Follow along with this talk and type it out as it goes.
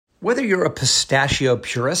Whether you're a pistachio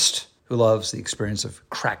purist who loves the experience of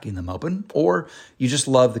cracking them open, or you just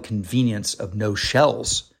love the convenience of no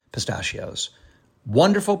shells pistachios,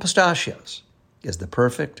 Wonderful Pistachios is the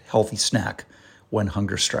perfect healthy snack when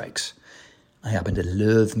hunger strikes. I happen to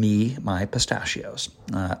love my pistachios.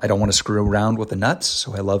 I don't want to screw around with the nuts,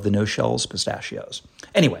 so I love the no shells pistachios.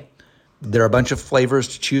 Anyway, there are a bunch of flavors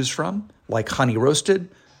to choose from, like honey roasted,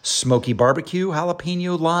 smoky barbecue,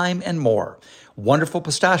 jalapeno, lime, and more. Wonderful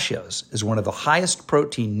Pistachios is one of the highest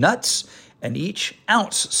protein nuts, and each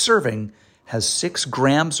ounce serving has 6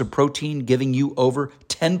 grams of protein, giving you over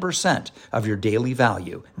 10% of your daily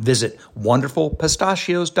value. Visit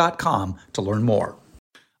wonderfulpistachios.com to learn more.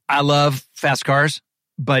 I love fast cars,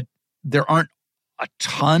 but there aren't a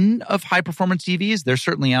ton of high-performance EVs. They're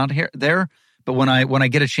certainly out there, but when I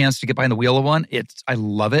get a chance to get behind the wheel of one, I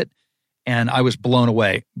love it. And I was blown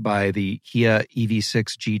away by the Kia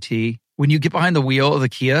EV6 GT. When you get behind the wheel of the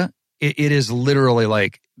Kia, it is literally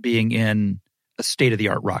like being in a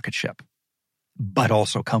state-of-the-art rocket ship, but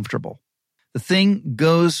also comfortable. The thing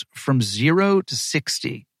goes from 0 to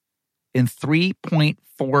 60 in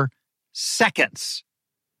 3.4 seconds.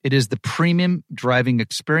 It is the premium driving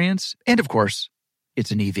experience, and of course,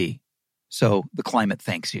 it's an EV. So the climate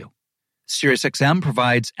thanks you. SiriusXM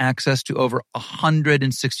provides access to over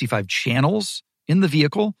 165 channels in the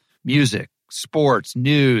vehicle: music, sports,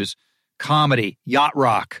 news, comedy, yacht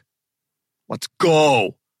rock. Let's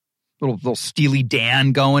go. Little Steely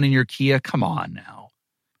Dan going in your Kia. Come on now.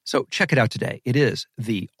 So check it out today. It is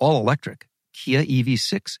the all-electric Kia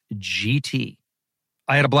EV6 GT.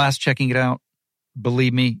 I had a blast checking it out.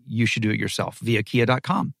 Believe me, you should do it yourself via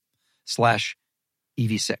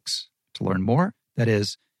kia.com/EV6. To learn more, that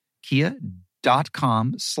is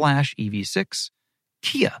kia.com/EV6.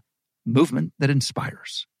 Kia, movement that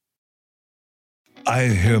inspires. I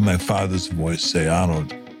hear my father's voice say,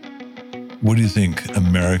 Arnold, what do you think?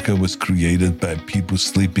 America was created by people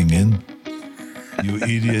sleeping in? You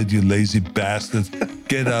idiot, you lazy bastard.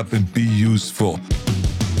 Get up and be useful.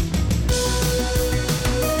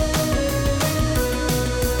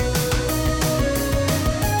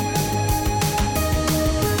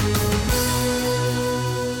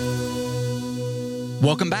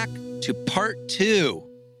 Welcome back to part 2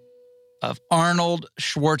 of Arnold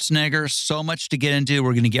Schwarzenegger. So much to get into.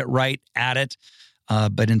 We're going to get right at it.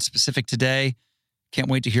 But in specific today, can't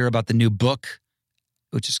wait to hear about the new book,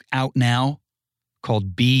 which is out now,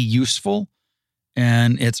 called Be Useful.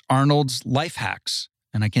 And it's Arnold's life hacks.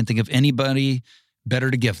 And I can't think of anybody better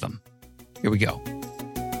to give them. Here we go.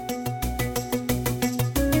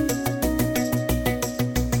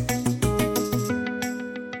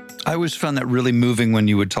 I always found that really moving when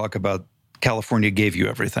you would talk about California gave you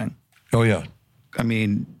everything. Oh, yeah. I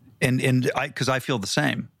mean, because I feel the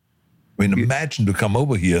same. I mean, imagine to come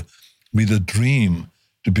over here with a dream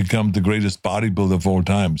to become the greatest bodybuilder of all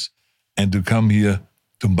times and to come here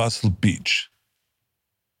to Muscle Beach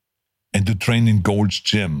and to train in Gold's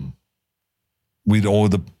Gym with all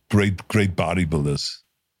the great bodybuilders.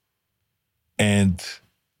 And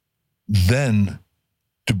then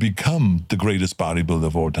to become the greatest bodybuilder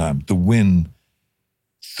of all time, to win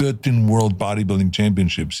 13 world bodybuilding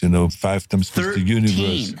championships, 5 times 13. Mr.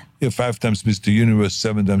 Universe. Yeah, 5 times Mr. Universe,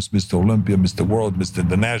 7 times Mr. Olympia, Mr. World, Mr.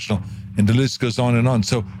 International, and the list goes on and on.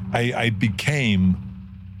 So I became,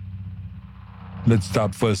 let's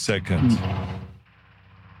stop for a second.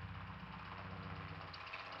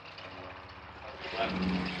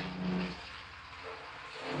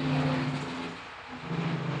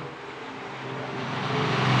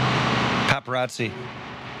 Paparazzi.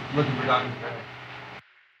 Looking for Dr. Dre.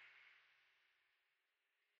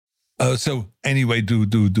 So anyway,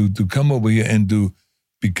 to come over here and to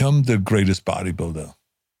become the greatest bodybuilder.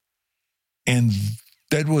 And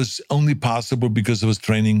that was only possible because I was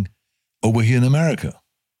training over here in America.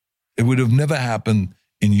 It would have never happened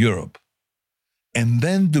in Europe. And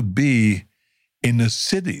then to be in a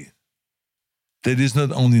city that is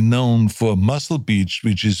not only known for Muscle Beach,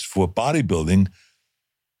 which is for bodybuilding,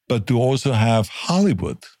 but to also have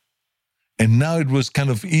Hollywood. And now it was kind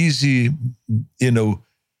of easy,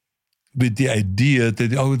 with the idea that,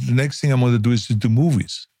 the next thing I'm going to do is to do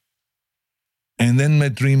movies. And then my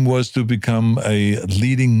dream was to become a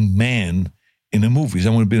leading man in the movies. I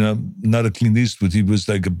want to be another Clint Eastwood. He was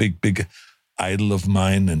like a big idol of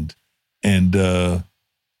mine. And I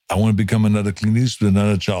want to become another Clint Eastwood,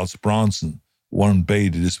 another Charles Bronson, Warren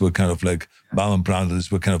Beatty. These were kind of like Marlon Brando.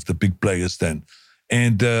 These were kind of the big players then.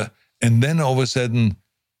 And then all of a sudden,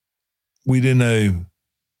 within a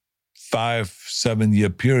 5-7 year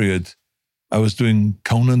period, I was doing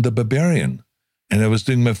Conan the Barbarian. And I was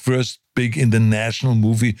doing my first big international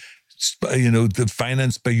movie,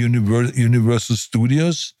 financed by Universal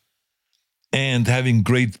Studios, and having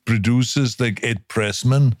great producers like Ed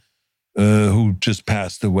Pressman, who just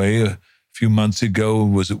passed away a few months ago,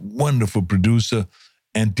 was a wonderful producer,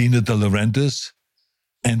 and Dino De Laurentiis.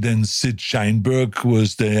 And then Sid Sheinberg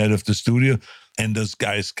was the head of the studio. And those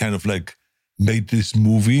guys kind of like made this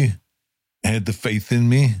movie, had the faith in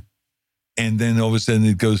me. And then all of a sudden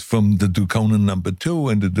it goes from the do Conan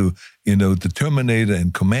 #2 and to do, the Terminator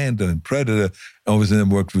and Commander and Predator. All of a sudden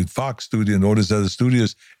I worked with Fox Studio and all these other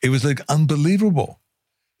studios. It was like unbelievable.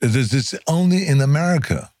 It's only in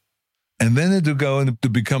America. And then to go and to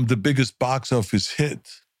become the biggest box office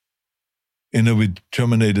hit, with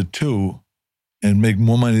Terminator 2 and make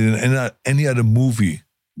more money than any other movie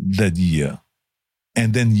that year.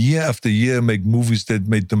 And then year after year, make movies that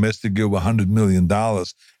made domestically over $100 million.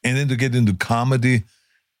 And then to get into comedy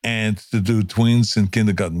and to do Twins and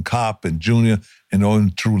Kindergarten Cop and Junior and all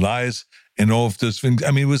in True Lies and all of those things.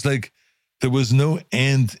 I mean, it was like there was no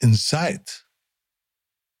end in sight.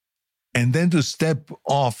 And then to step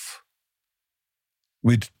off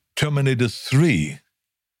with Terminator 3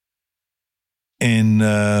 in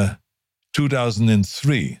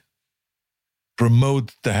 2003,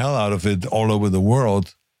 promote the hell out of it all over the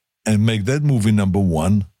world and make that movie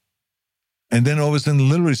 #1. And then all of a sudden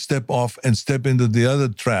literally step off and step into the other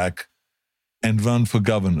track and run for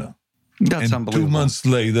governor. That's unbelievable. 2 months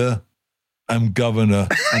later, I'm governor.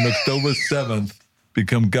 On October 7th,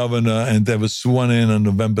 become governor, and I was sworn in on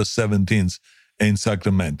November 17th in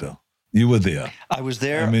Sacramento. You were there. I was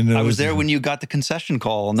there. I was there when you got the concession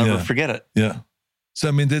call. I'll never forget it. Yeah. So,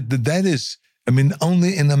 I mean, that is...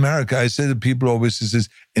 only in America, I say to people always,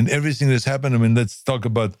 in everything that's happened, let's talk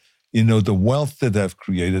about, the wealth that I've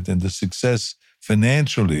created and the success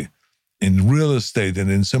financially in real estate and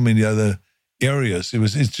in so many other areas.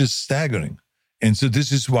 It's just staggering. And so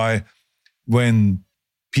this is why when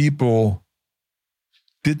people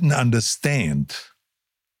didn't understand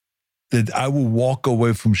that I will walk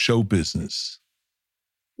away from show business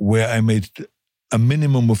where I made a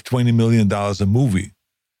minimum of $20 million a movie,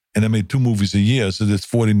 and I made 2 movies a year, so that's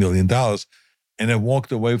 $40 million. And I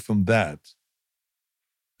walked away from that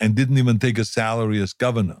and didn't even take a salary as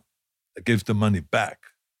governor. I gave the money back.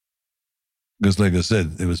 Because like I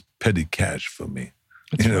said, it was petty cash for me.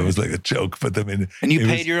 Right. It was like a joke. But and you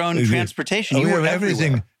paid your own transportation. You were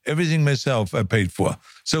everything myself I paid for.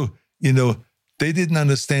 So, they didn't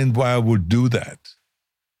understand why I would do that.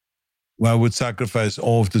 Why I would sacrifice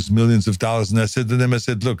all of these millions of dollars. And I said to them,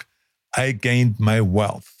 look, I gained my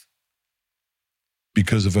wealth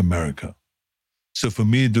because of America. So for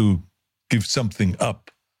me to give something up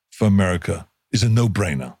for America is a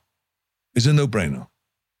no-brainer. It's a no-brainer.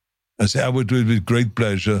 I say I would do it with great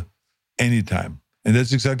pleasure anytime. And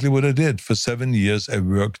that's exactly what I did. For 7 years, I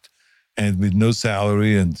worked and with no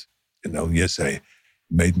salary. And, yes, I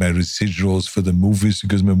made my residuals for the movies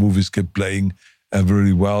because my movies kept playing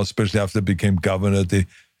very well, especially after I became governor. They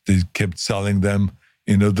kept selling them,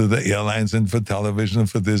 to the airlines and for television and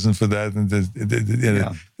for this and for that. And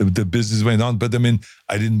the business went on. But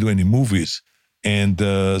I didn't do any movies. And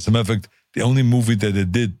as a matter of fact, the only movie that I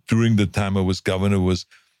did during the time I was governor was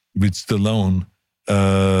with Stallone,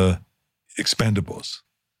 Expendables.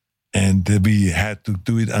 And we had to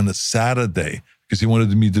do it on a Saturday because he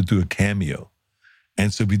wanted me to do a cameo.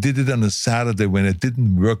 And so we did it on a Saturday when I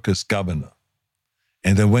didn't work as governor.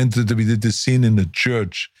 And we did this scene in a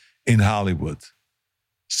church in Hollywood,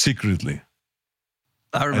 secretly.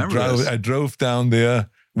 I remember this. I drove down there.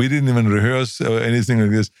 We didn't even rehearse or anything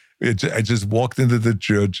like this. I just walked into the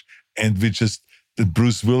church and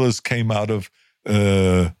Bruce Willis came out of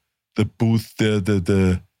the booth there,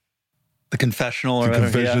 the confessional or the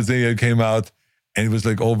confessional thing came out, and it was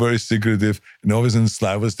like all very secretive. And always in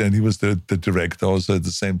Sly was there, and he was the director also at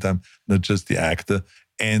the same time, not just the actor.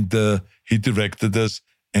 And he directed us,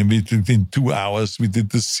 and we did in 2 hours, we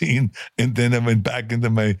did the scene, and then I went back into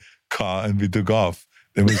my car and we took off.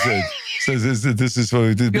 That was it. So this is what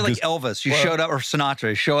we did. You're like Elvis. You showed up, or Sinatra.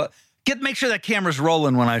 You show up. Make sure that camera's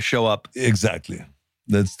rolling when I show up. Exactly.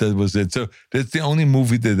 That was it. So that's the only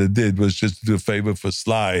movie that I did, was just to do a favor for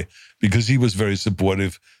Sly, because he was very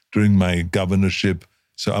supportive during my governorship.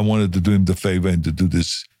 So I wanted to do him the favor and to do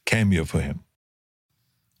this cameo for him.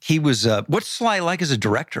 He was, what's Sly like as a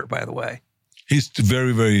director, by the way? He's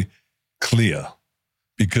very, very clear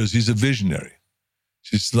because he's a visionary.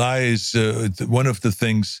 See, Sly is one of the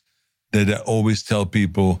things that I always tell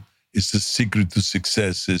people is the secret to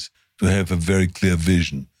success is to have a very clear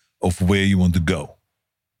vision of where you want to go.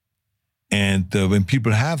 And when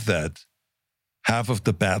people have that, half of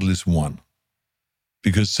the battle is won.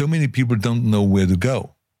 because so many people don't know where to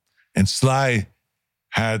go. And Sly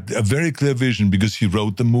had a very clear vision because he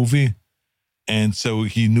wrote the movie. And so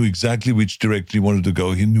he knew exactly which direction he wanted to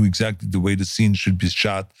go. He knew exactly the way the scene should be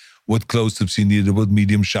shot, what close-ups he needed, what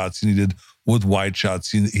medium shots he needed, what wide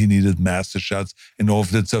shots he needed, master shots, and all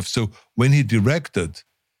of that stuff. So when he directed,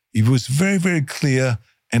 he was very, very clear.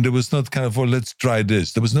 And there was not kind of, let's try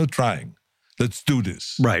this. There was no trying. Let's do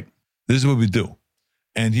this. Right. This is what we do.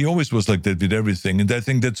 And he always was like that with everything. And I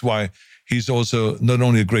think that's why he's also not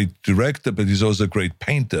only a great director, but he's also a great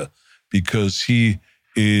painter, because he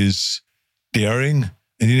is daring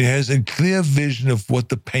and he has a clear vision of what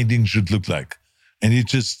the painting should look like. And he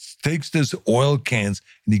just takes those oil cans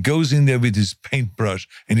and he goes in there with his paintbrush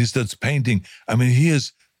and he starts painting. I mean, he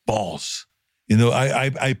has balls.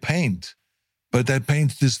 I paint, but I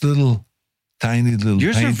paint this little tiny little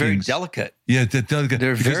Yours paintings. are very delicate. Yeah, they're delicate.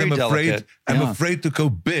 They're because very delicate. I'm afraid to go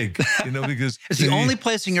big, because It's the only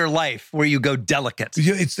place in your life where you go delicate.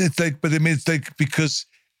 Yeah, it's like, but I mean, it's like because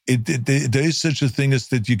there is such a thing as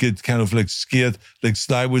that you get kind of like scared. Like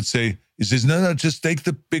Sly would say, he says, no, just take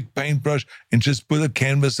the big paintbrush and just put a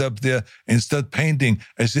canvas up there and start painting.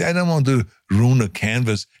 I say, I don't want to ruin a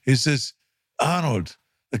canvas. He says, Arnold,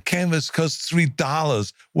 the canvas costs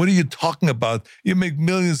 $3. What are you talking about? You make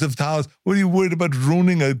millions of dollars. What are you worried about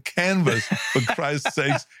ruining a canvas, for Christ's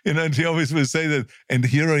sakes? And he always would say that. And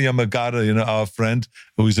Hiro Yamagata, our friend,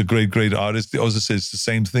 who is a great, great artist, he also says the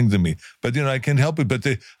same thing to me. But, I can't help it. But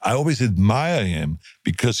I always admire him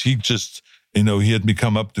because he just, he had me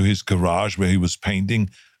come up to his garage where he was painting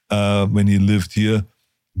when he lived here,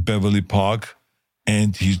 Beverly Park.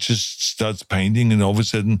 And he just starts painting. And all of a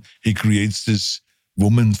sudden, he creates this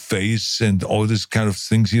woman face and all this kind of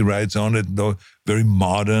things he writes on it, very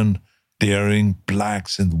modern, daring,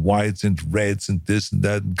 blacks and whites and reds and this and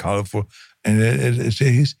that and colorful. And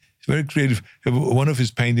he's very creative. One of his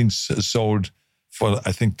paintings sold for,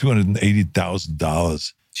 I think,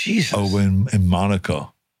 $280,000 Jesus. over in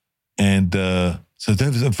Monaco. And so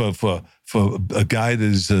that was for a guy that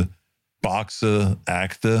is a boxer,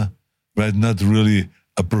 actor, right? Not really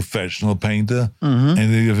a professional painter, and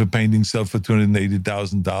then you have a painting sell for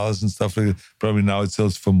 $280,000 and stuff like that. Probably now it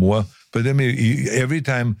sells for more. But I mean, every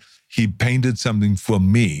time he painted something for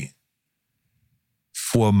me,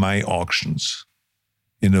 for my auctions,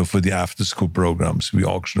 for the after-school programs, we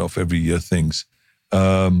auction off every year things.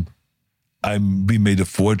 We made a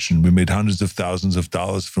fortune. We made hundreds of thousands of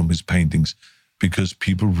dollars from his paintings because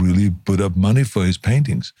people really put up money for his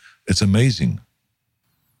paintings. It's amazing.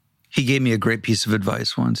 He gave me a great piece of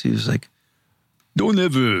advice once. He was like, don't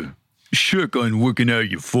ever shirk on working out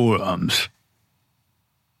your forearms.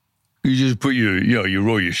 You just put you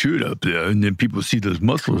roll your shirt up there and then people see those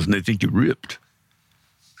muscles and they think you're ripped.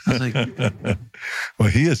 I was like, well,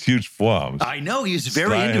 he has huge forearms. I know, he's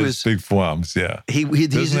very Sly into has big forearms, yeah. He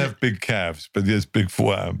doesn't have big calves, but he has big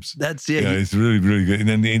forearms. That's it. Yeah, he's really, really good.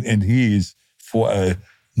 And he is, for a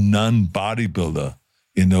non-bodybuilder,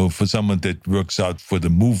 for someone that works out for the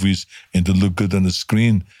movies and to look good on the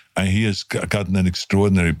screen, and he has gotten an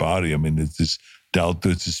extraordinary body. I mean, it's his delta,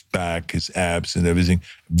 it's his back, his abs and everything.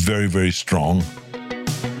 Very, very strong.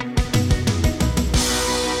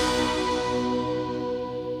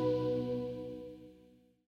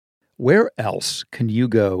 Where else can you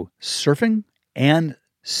go surfing and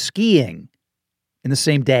skiing in the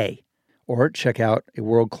same day? Or check out a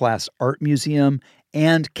world-class art museum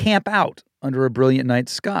and camp out under a brilliant night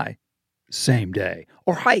sky same day?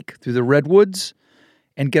 Or hike through the redwoods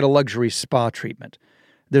and get a luxury spa treatment?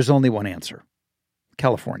 There's only one answer: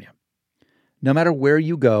 California. No matter where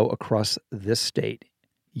you go across this state,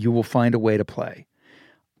 you will find a way to play.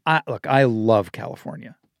 I love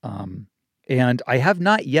California. And I have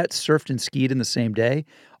not yet surfed and skied in the same day,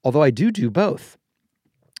 although I do both.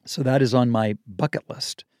 So that is on my bucket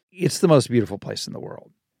list. It's the most beautiful place in the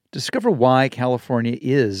world. Discover why California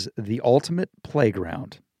is the ultimate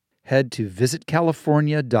playground. Head to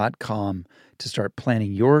visitcalifornia.com to start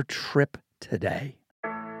planning your trip today.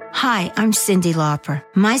 Hi, I'm Cyndi Lauper.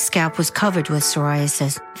 My scalp was covered with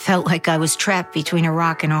psoriasis. Felt like I was trapped between a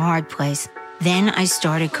rock and a hard place. Then I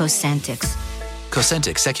started Cosentyx.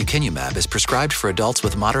 Cosentyx secukinumab is prescribed for adults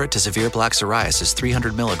with moderate to severe plaque psoriasis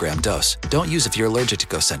 300 milligram dose. Don't use if you're allergic to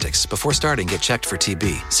Cosentyx. Before starting, get checked for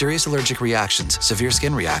TB, serious allergic reactions, severe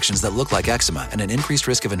skin reactions that look like eczema, and an increased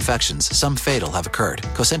risk of infections, some fatal, have occurred.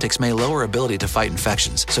 Cosentyx may lower ability to fight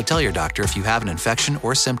infections, so tell your doctor if you have an infection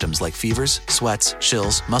or symptoms like fevers, sweats,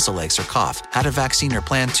 chills, muscle aches, or cough, had a vaccine or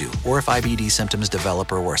plan to, or if IBD symptoms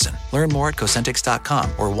develop or worsen. Learn more at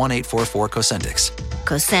Cosentyx.com or 1-844-COSENTYX.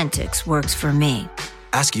 Cosentyx works for me.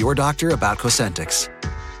 Ask your doctor about Cosentyx.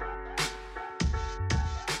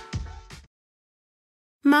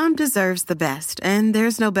 Mom deserves the best, and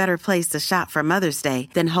there's no better place to shop for Mother's Day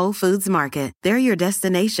than Whole Foods Market. They're your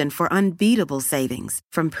destination for unbeatable savings,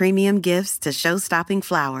 from premium gifts to show-stopping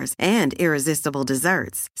flowers and irresistible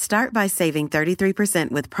desserts. Start by saving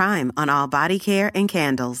 33% with Prime on all body care and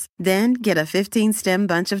candles. Then get a 15-stem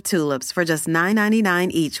bunch of tulips for just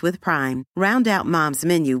 $9.99 each with Prime. Round out Mom's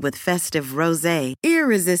menu with festive rosé,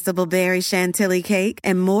 irresistible berry chantilly cake,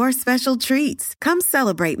 and more special treats. Come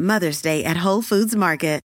celebrate Mother's Day at Whole Foods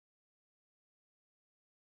Market.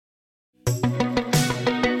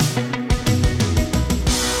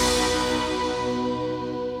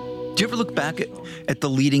 Do you ever look back at the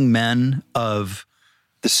leading men of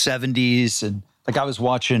the 70s? And like I was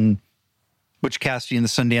watching Butch Cassidy and the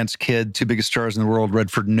Sundance Kid, two biggest stars in the world,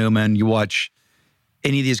 Redford and Newman. You watch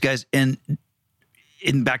any of these guys, and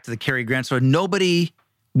in back to the Cary Grant, so nobody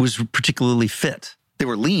was particularly fit. They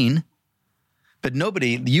were lean, but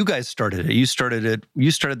nobody, you guys started it. You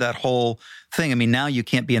started that whole thing. I mean, now you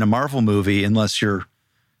can't be in a Marvel movie unless you're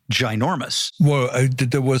ginormous. Well,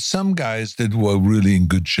 there were some guys that were really in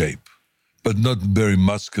good shape, but not very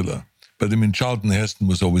muscular. But I mean, Charlton Heston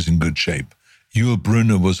was always in good shape. Yul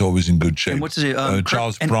Brynner was always in good shape. And what's his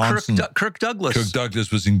Charles Bronson. Kirk Douglas. Kirk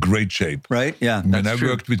Douglas was in great shape. Right? Yeah, When I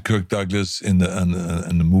worked with Kirk Douglas in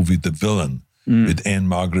the movie The Villain with Anne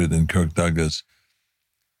Margaret and Kirk Douglas,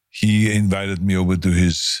 he invited me over to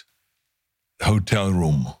his hotel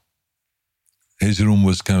room. His room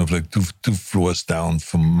was kind of like two floors down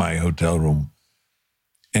from my hotel room.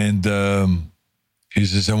 And he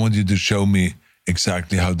says, I want you to show me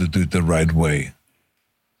exactly how to do it the right way.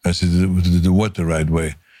 I said, to do what the right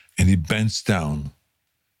way? And he bends down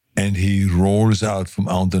and he rolls out from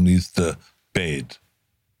underneath the bed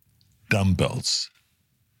dumbbells.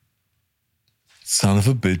 Son of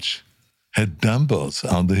a bitch had dumbbells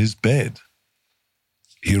under his bed.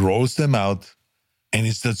 He rolls them out and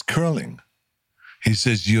he starts curling. He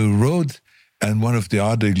says, you wrote in one of the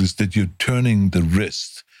articles that you're turning the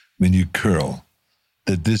wrist when you curl,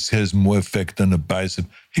 that this has more effect on the bicep.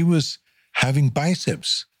 He was having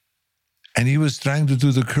biceps. And he was trying to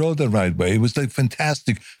do the curl the right way. It was like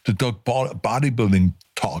fantastic to talk bodybuilding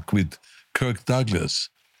talk with Kirk Douglas.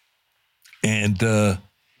 And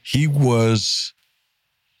he was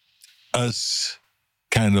as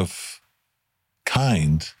kind of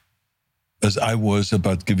kind as I was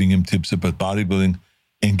about giving him tips about bodybuilding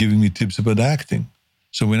and giving me tips about acting.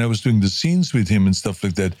 So when I was doing the scenes with him and stuff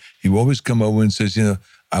like that, he would always come over and says,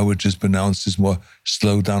 I would just pronounce this more,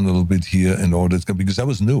 slow down a little bit here and all that, because I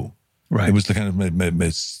was new. Right. It was the kind of my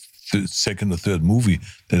second or third movie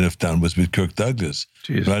that I've done was with Kirk Douglas.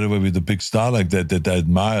 Jeez. Right away with a big star like that I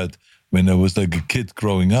admired when I was like a kid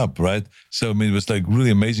growing up, right? So, I mean, it was like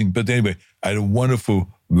really amazing. But anyway, I had a wonderful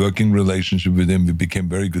working relationship with him. We became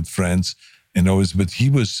very good friends but he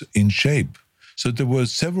was in shape. So there were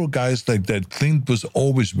several guys like that. Clint was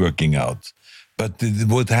always working out. But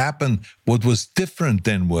what happened, what was different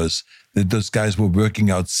then was that those guys were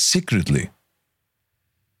working out secretly.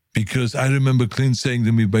 Because I remember Clint saying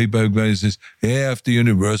to me, he says, yeah, after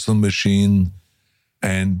Universal Machine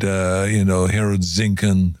and, Harold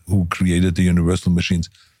Zinken, who created the Universal Machines,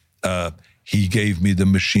 he gave me the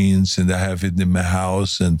machines and I have it in my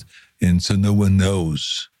house. And so no one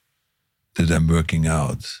knows that I'm working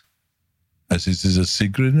out. I said, is this a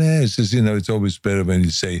secret? Nah, he says, it's always better when you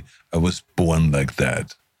say, I was born like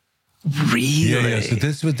that. Really? Yeah. So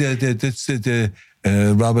that's what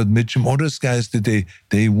Robert Mitchum, all those guys that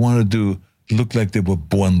they wanted to look like they were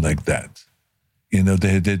born like that. They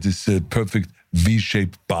had this perfect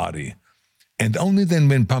V-shaped body. And only then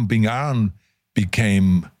when Pumping Iron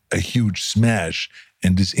became a huge smash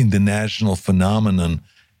and this international phenomenon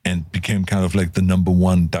and became kind of like the number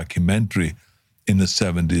one documentary in the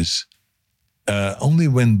 70s, only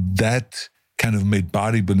when that kind of made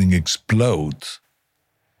bodybuilding explode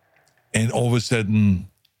and all of a sudden,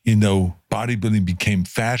 bodybuilding became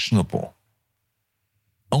fashionable.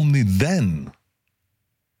 Only then,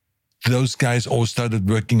 those guys all started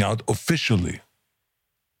working out officially.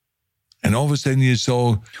 And all of a sudden you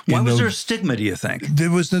saw... Why was there a stigma, do you think? It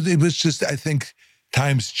was just, I think,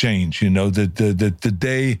 times change, that the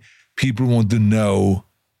day people want to know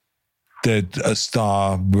that a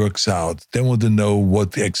star works out. They want to know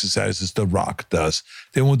what the exercises The Rock does.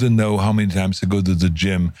 They want to know how many times I go to the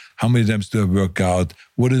gym, how many times do I work out,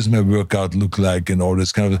 what does my workout look like, and all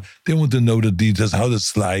this kind of. They want to know the details, how does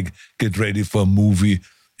Sly get ready for a movie,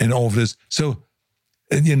 and all of this. So,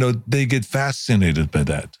 they get fascinated by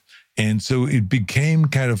that. And so it became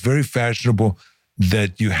kind of very fashionable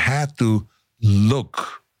that you had to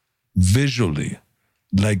look visually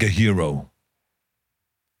like a hero.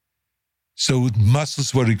 So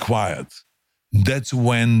muscles were required. That's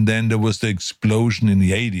when then there was the explosion in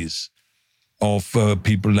the 80s of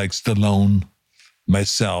people like Stallone,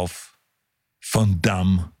 myself, Van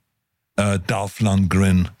Damme, Dolph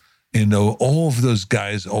Lundgren. All of those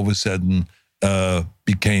guys all of a sudden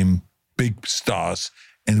became big stars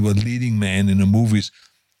and were leading men in the movies.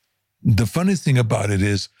 The funny thing about it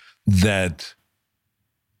is that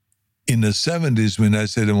in the 70s, when I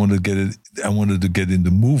said I wanted to get into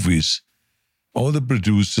movies, all the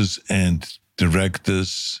producers and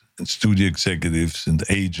directors and studio executives and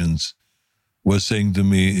agents were saying to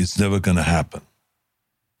me, it's never going to happen.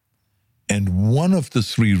 And one of the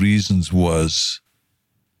three reasons was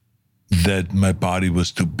that my body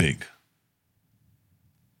was too big.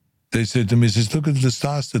 They said to me, look at the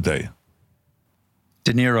stars today.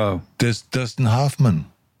 De Niro. There's Dustin Hoffman,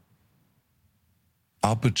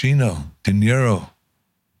 Al Pacino, De Niro,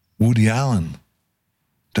 Woody Allen.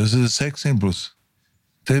 Those are the sex symbols.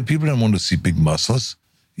 People don't want to see big muscles.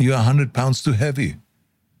 You're 100 pounds too heavy.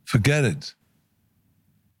 Forget it.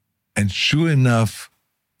 And sure enough,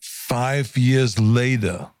 5 years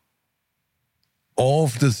later, all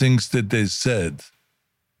of the things that they said,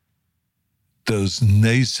 those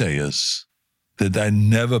naysayers that I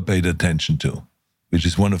never paid attention to, which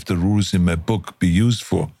is one of the rules in my book, Be Used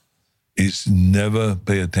For, is never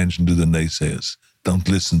pay attention to the naysayers. Don't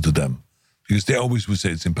listen to them, because they always will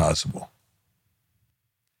say it's impossible.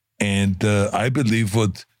 And I believe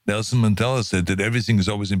what Nelson Mandela said, that everything is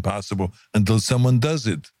always impossible until someone does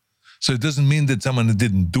it. So it doesn't mean that someone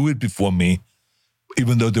didn't do it before me,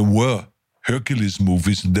 even though there were Hercules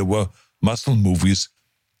movies and there were muscle movies,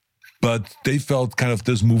 but they felt kind of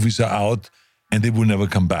those movies are out and they will never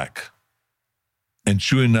come back. And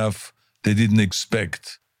sure enough, they didn't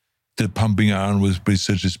expect that Pumping Iron would be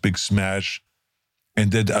such a big smash,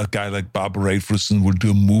 and that a guy like Bob Rafelson would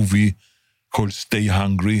do a movie called Stay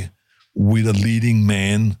Hungry with a leading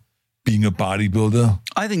man being a bodybuilder.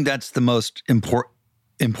 I think that's the most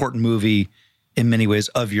important movie in many ways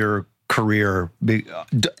of your career.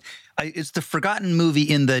 It's the forgotten movie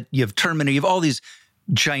in that you have Terminator, you have all these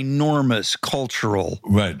ginormous cultural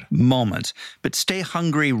moments, but Stay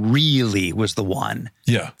Hungry really was the one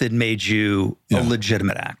that made you a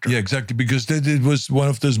legitimate actor. Yeah, exactly, because it was one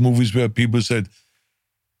of those movies where people said,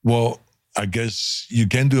 well, I guess you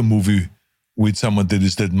can do a movie with someone that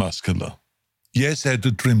is that muscular. Yes, I had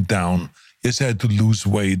to trim down. Yes, I had to lose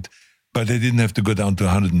weight, but I didn't have to go down to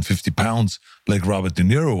 150 pounds like Robert De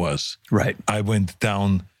Niro was. Right. I went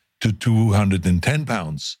down to 210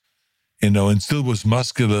 pounds, and still was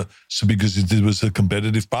muscular, so because it was a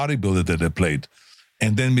competitive bodybuilder that I played.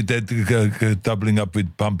 And then with that doubling up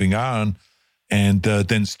with Pumping Iron, and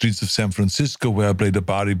then Streets of San Francisco, where I played a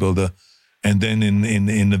bodybuilder, and then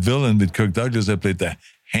in The Villain with Kirk Douglas, I played the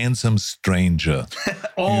handsome stranger.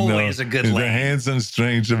 Always a good lane. The handsome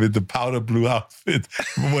stranger with the powder blue outfit,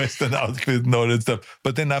 Western outfit and all that stuff.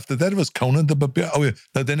 But then after that was Conan the Barbarian. Oh, yeah.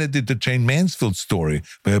 Now then I did the Jane Mansfield story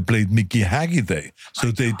where I played Mickey Haggerty.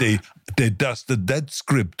 So they dusted that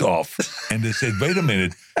script off and they said, wait a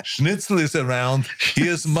minute, Schnitzel is around,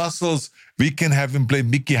 here's muscles. We can have him play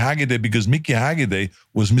Mickey Haggerty because Mickey Haggerty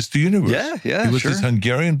was Mr. Universe. Yeah, he was sure. this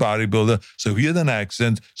Hungarian bodybuilder. So he had an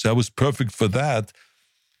accent. So I was perfect for that.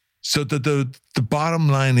 So the bottom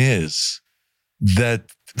line is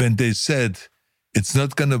that when they said it's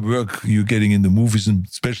not going to work, you getting into movies, and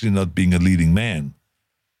especially not being a leading man,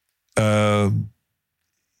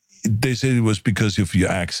 they said it was because of your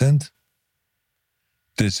accent.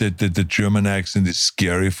 They said that the German accent is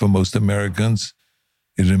scary for most Americans.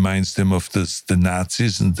 It reminds them of the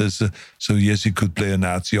Nazis. And so yes, you could play a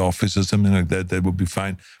Nazi officer or something like that. That would be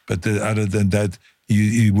fine. But other than that,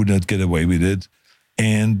 you would not get away with it.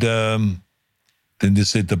 And then they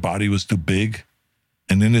said the body was too big.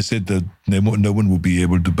 And then they said that no one would be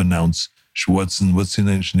able to pronounce Schnitzel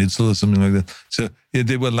or something like that. So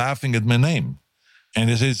they were laughing at my name. And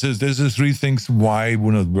they said, there's the three things why it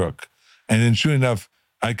would not work. And then sure enough,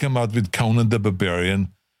 I come out with Conan the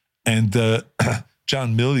Barbarian, and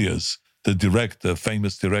John Milius, the director,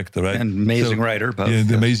 famous director, right? And amazing writer. Both. Yeah,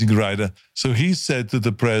 the amazing writer. So he said to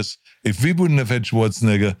the press, if we wouldn't have had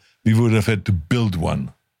Schwarzenegger, we would have had to build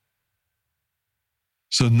one.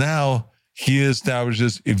 So now he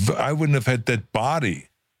establishes, if I wouldn't have had that body,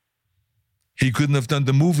 he couldn't have done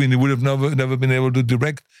the movie, and he would have never been able to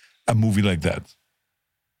direct a movie like that.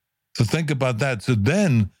 So think about that. So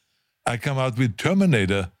then I come out with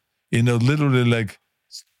Terminator, literally like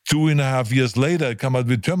 2.5 years later, I come out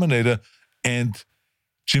with Terminator, and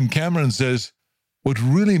Jim Cameron says, what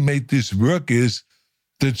really made this work is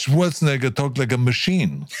that Schwarzenegger talked like a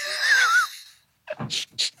machine.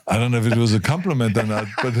 I don't know if it was a compliment or not,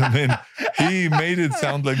 but I mean, he made it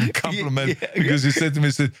sound like a compliment because he said to me,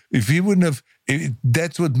 he said, if he wouldn't have,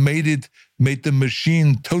 that's what made the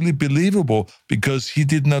machine totally believable, because he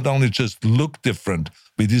did not only just look different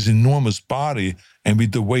with his enormous body and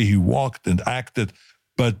with the way he walked and acted,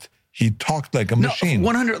 but he talked like a machine.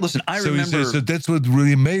 100. Listen, I remember. He said, so that's what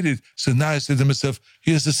really made it. So now I said to myself,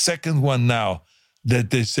 here's the second one now that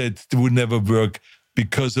they said would never work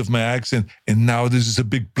because of my accent. And now this is a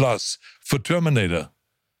big plus for Terminator,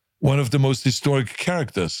 one of the most historic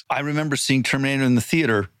characters. I remember seeing Terminator in the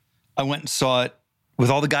theater. I went and saw it with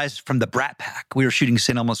all the guys from the Brat Pack. We were shooting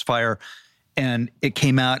St. Elmo's Fire, and it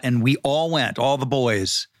came out, and we all went, all the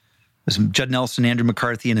boys. It was Judd Nelson, Andrew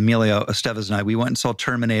McCarthy, and Emilio Estevez and I. We went and saw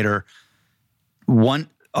Terminator on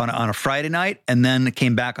a Friday night, and then it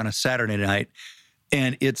came back on a Saturday night.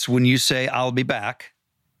 And it's when you say, I'll be back.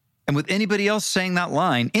 And with anybody else saying that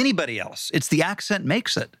line, anybody else, it's the accent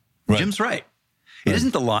makes it. Right. Jim's right. It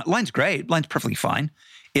isn't the line. Line's great. Line's perfectly fine.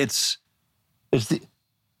 It's the...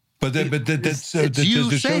 But that's you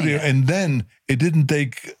just saying it. And then it didn't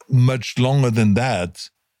take much longer than that.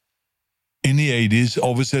 In the 80s,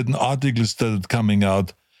 all of a sudden articles started coming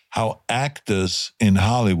out how actors in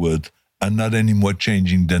Hollywood are not anymore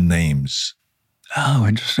changing their names. Oh,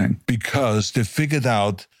 interesting. Because they figured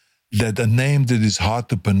out that a name that is hard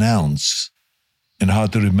to pronounce and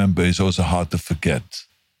hard to remember is also hard to forget.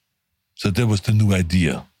 So that was the new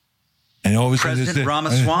idea. And always President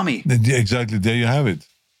Ramaswamy. Exactly, there you have it.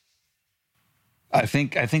 I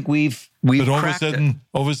think we've but all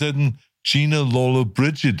of a sudden, Gina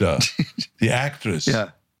Lollobrigida, the actress,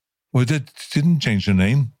 well, that didn't change her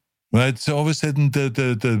name, right? So all of a sudden,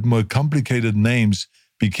 the more complicated names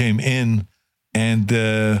became in, and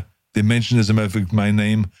they mentioned, as a matter of fact, my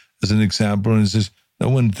name as an example, and it says, no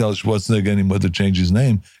one tells Schwarzenegger anymore to change his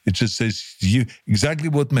name. It just says, exactly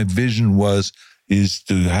what my vision was, is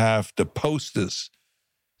to have the posters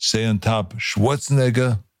say on top,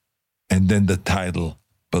 Schwarzenegger, and then the title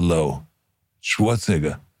below,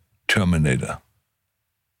 Schwarzenegger, Terminator.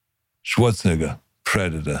 Schwarzenegger,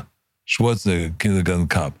 Predator. Schwarzenegger, Kindergarten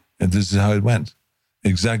Cop. And this is how it went.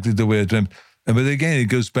 Exactly the way it went. But again, it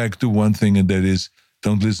goes back to one thing, and that is,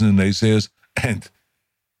 don't listen to naysayers and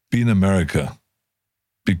be in America.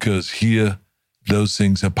 Because here, those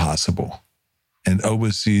things are possible. And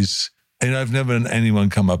overseas, and I've never had anyone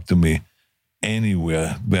come up to me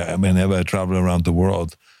anywhere, whenever I travel around the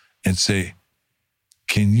world, and say,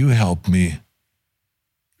 can you help me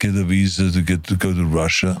get a visa to go to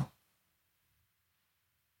Russia?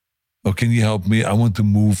 Or can you help me? I want to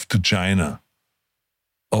move to China.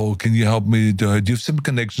 Oh, can you help me? Do you have some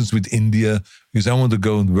connections with India? Because I want to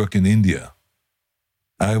go and work in India.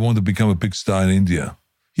 I want to become a big star in India.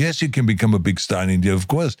 Yes, you can become a big star in India. Of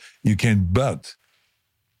course, you can. But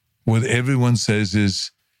what everyone says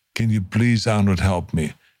is, can you please, Arnold, help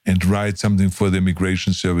me? And write something for the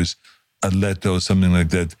immigration service, a letter or something like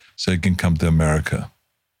that, so I can come to America.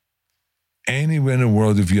 Anywhere in the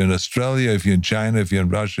world, if you're in Australia, if you're in China, if you're in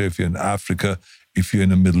Russia, if you're in Africa, if you're in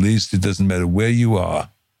the Middle East, it doesn't matter where you are,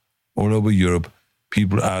 all over Europe,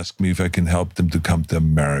 people ask me if I can help them to come to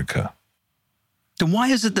America. Then why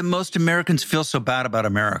is it that most Americans feel so bad about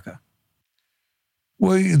America?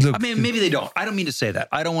 Well, look, I mean, maybe they don't. I don't mean to say that.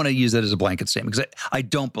 I don't want to use that as a blanket statement, because I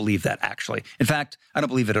don't believe that, actually. In fact, I don't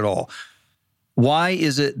believe it at all. Why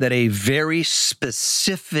is it that a very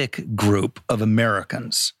specific group of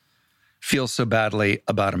Americans feel so badly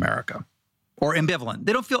about America? Or ambivalent?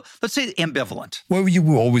 They don't feel, let's say ambivalent. Well, you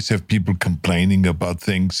will always have people complaining about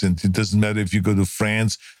things, and it doesn't matter if you go to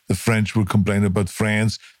France, the French will complain about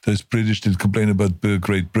France, there's British that complain about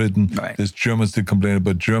Great Britain, right. There's Germans that complain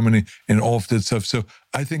about Germany, and all of that stuff. So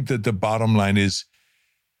I think that the bottom line is,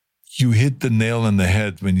 you hit the nail on the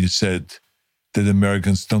head when you said that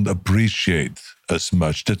Americans don't appreciate as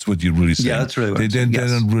much. That's what you really said. Yeah, that's really what they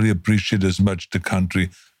don't really appreciate as much the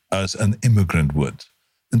country as an immigrant would.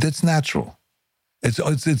 And that's natural. It's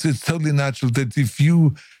totally natural that if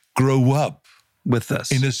you grow up with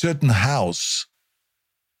this in a certain house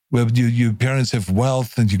where your parents have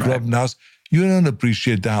wealth and you grow up in a house, you don't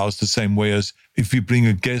appreciate the house the same way as if you bring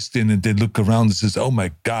a guest in and they look around and says, oh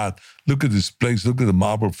my God, look at this place, look at the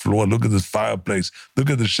marble floor, look at this fireplace,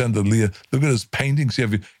 look at the chandelier, look at those paintings here.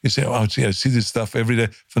 You say, oh, gee, I see this stuff every day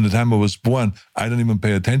from the time I was born. I don't even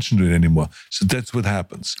pay attention to it anymore. So that's what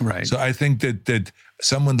happens. Right. So I think that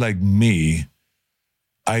someone like me,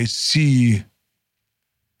 I see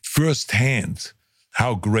firsthand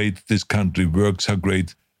how great this country works,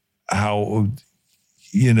 how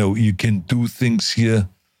you can do things here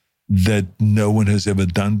that no one has ever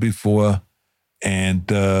done before. And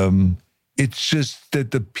It's just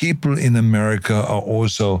that the people in America are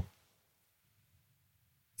also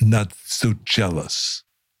not so jealous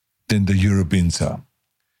than the Europeans are.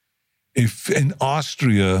 If in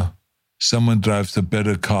Austria someone drives a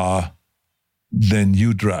better car than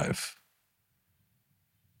you drive,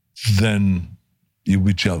 then you'll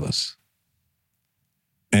be jealous.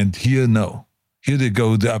 And here, no. Here they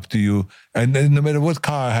go up to you, and no matter what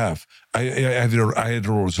car I have, I had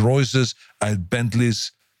Rolls Royces, I had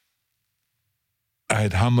Bentleys, I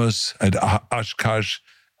had Hummers, I had Oshkosh,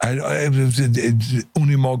 I had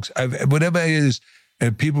Unimogs, whatever it is,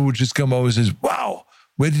 and people would just come over and say, wow,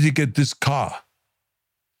 where did you get this car?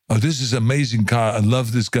 Oh, this is an amazing car. I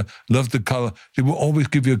love this car, love the color. They will always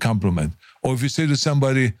give you a compliment. Or if you say to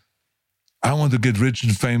somebody, I want to get rich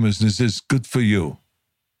and famous, and it says, good for you.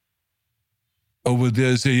 Over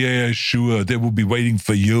there, say, yeah, sure, they will be waiting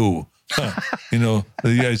for you.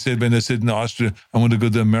 I said, when I said in Austria, I want to go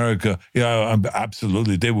to America. Yeah,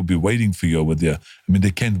 absolutely, they will be waiting for you over there. I mean, they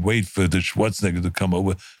can't wait for the Schwarzenegger to come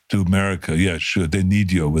over to America. Yeah, sure, they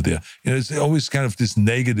need you over there. It's always kind of this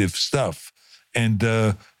negative stuff. And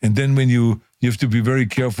then when you have to be very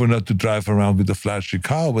careful not to drive around with a flashy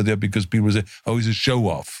car over there, because people say, oh, he's a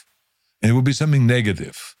show-off. And it will be something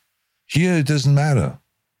negative. Here, it doesn't matter.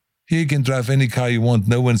 Here you can drive any car you want.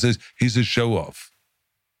 No one says he's a show-off.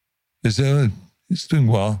 They say, oh, he's doing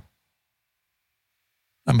well.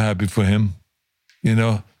 I'm happy for him. I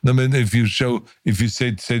mean, if you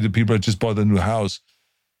say to people, I just bought a new house,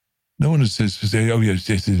 no one says, oh, yes,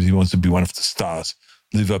 he wants to be one of the stars,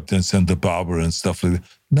 live up there in Santa Barbara and stuff like that.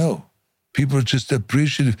 No. People are just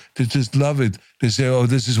appreciative. They just love it. They say, oh,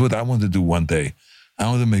 this is what I want to do one day. I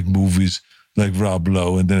want to make movies like Rob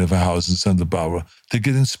Lowe and then have a house in Santa Barbara. They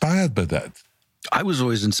get inspired by that. I was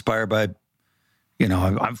always inspired by,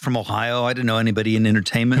 I'm from Ohio. I didn't know anybody in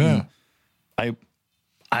entertainment. Yeah.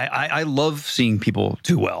 I love seeing people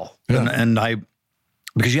do well. Yeah.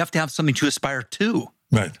 Because you have to have something to aspire to.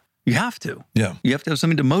 Right. You have to. Yeah. You have to have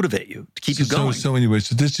something to motivate you, to keep you going. So anyway,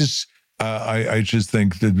 this is, I just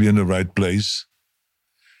think that we're in the right place.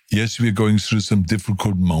 Yes, we're going through some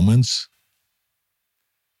difficult moments.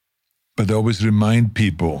 But I always remind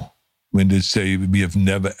people when they say we have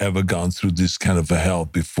never, ever gone through this kind of a hell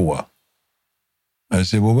before. I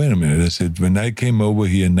say, well, wait a minute. I said, when I came over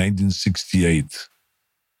here in 1968,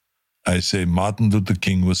 I say Martin Luther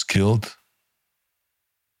King was killed.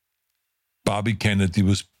 Bobby Kennedy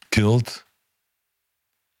was killed.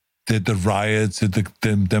 They had the riots at the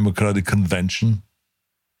Democratic Convention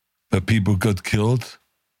where people got killed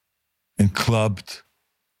and clubbed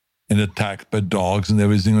and attacked by dogs and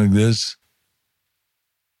everything like this.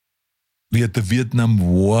 We had the Vietnam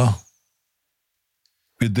War.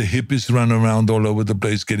 We had the hippies run around all over the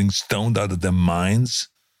place getting stoned out of their minds.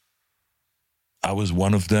 I was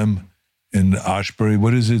one of them in Ashbury.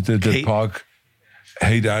 What is it, that park?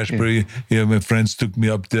 Haight-Ashbury. Yeah, my friends took me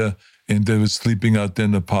up there and they were sleeping out there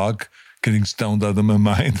in the park, getting stoned out of my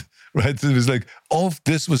mind. Right? So it was like, all of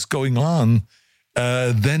this was going on.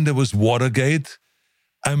 Then there was Watergate.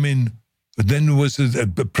 I mean, then there was a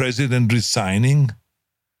president resigning.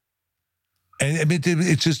 And I mean,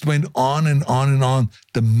 it just went on and on and on.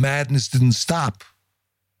 The madness didn't stop.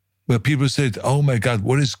 Where people said, oh my God,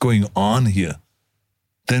 what is going on here?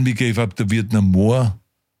 Then we gave up the Vietnam War.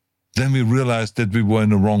 Then we realized that we were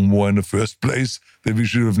in the wrong war in the first place, that we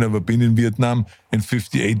should have never been in Vietnam, and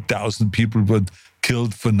 58,000 people were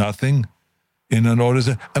killed for nothing.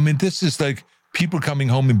 I mean, this is like people coming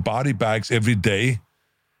home in body bags every day.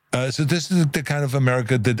 So this is the kind of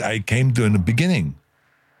America that I came to in the beginning.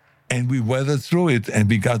 And we weathered through it, and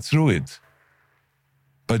we got through it.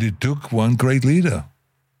 But it took one great leader,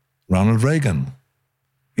 Ronald Reagan.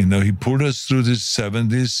 He pulled us through the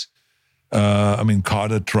 70s.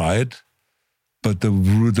 Carter tried, but the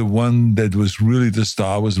one that was really the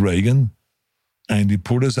star was Reagan. And he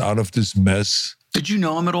pulled us out of this mess. Did you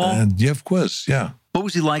know him at all? And yeah, of course, yeah. What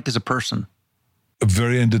was he like as a person?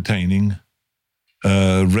 Very entertaining.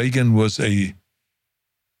 Reagan was a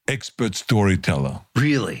expert storyteller.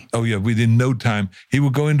 Really? Oh, yeah, within no time. He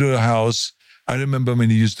would go into a house. I remember when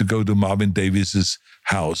he used to go to Marvin Davis's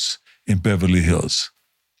house in Beverly Hills.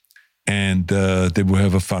 And they would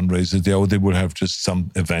have a fundraiser there, or they would have just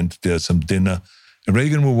some event there, some dinner. And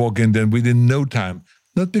Reagan would walk in there, and within no time,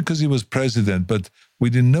 not because he was president, but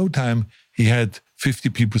within no time, he had 50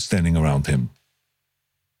 people standing around him.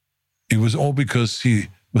 It was all because he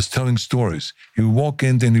was telling stories. He would walk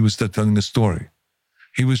in, then he would start telling a story.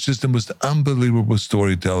 He was just the most unbelievable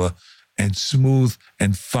storyteller, and smooth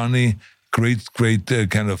and funny, great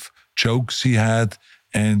kind of jokes he had,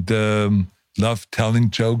 and loved telling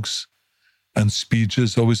jokes. and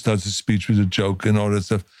speeches, always starts his speech with a joke and all that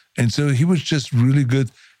stuff. And so he was just really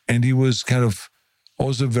good. And he was kind of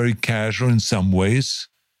also very casual in some ways,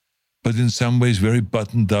 but in some ways very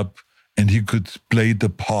buttoned up. And he could play the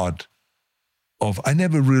part of, I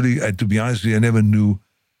never really, to be honest with you, I never knew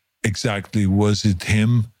exactly, was it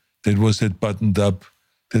him that was that buttoned up,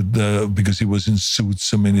 because he was in suits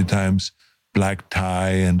so many times, black tie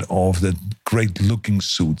and all of that great looking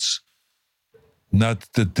suits. Not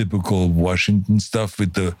the typical Washington stuff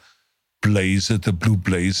with the blazer, the blue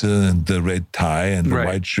blazer and the red tie and the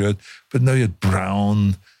white shirt. But no, he had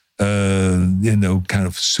brown, kind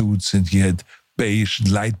of suits, and he had beige,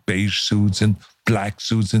 light beige suits and black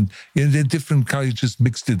suits, and they're different colors. He just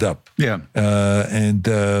mixed it up. Yeah.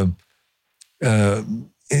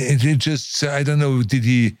 It just, I don't know, did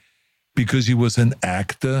he, because he was an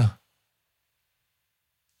actor,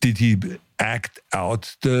 did he act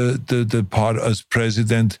out the part as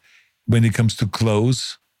president when it comes to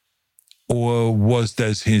clothes? Or was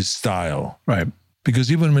that his style? Right.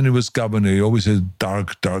 Because even when he was governor, he always had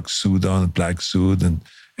dark suit on, a black suit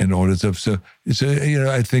and all that stuff. So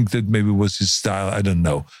I think that maybe was his style. I don't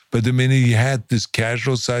know. But I mean, he had this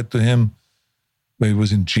casual side to him where he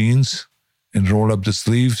was in jeans and roll up the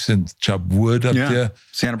sleeves and chop wood up there.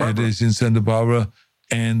 Santa Barbara. And in Santa Barbara.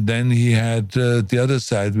 And then he had the other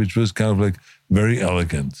side, which was kind of like very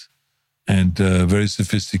elegant and very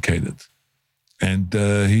sophisticated. And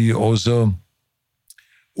he also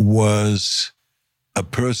was a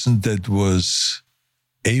person that was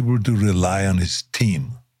able to rely on his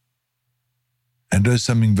team. And there's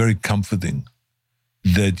something very comforting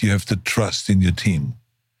that you have to trust in your team.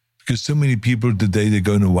 Because so many people today, they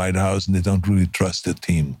go in the White House and they don't really trust their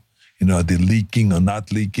team. Are they leaking or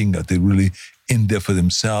not leaking? Are they really in there for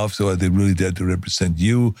themselves, or are they really there to represent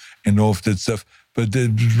you and all of that stuff? But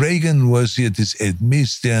Reagan was here, this Ed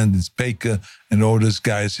Meester and this Baker and all those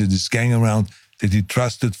guys, this gang around that he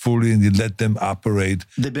trusted fully, and he let them operate.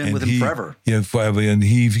 They've been with him forever. Yeah, forever. And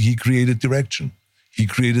he created direction. He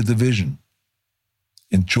created the vision.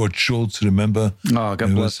 And George Shultz, remember? Oh,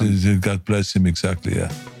 God bless him. God bless him, exactly,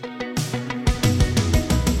 yeah.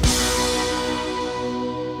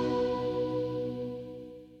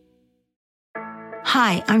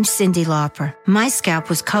 Hi, I'm Cyndi Lauper. My scalp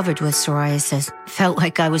was covered with psoriasis. Felt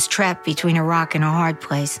like I was trapped between a rock and a hard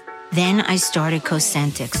place. Then I started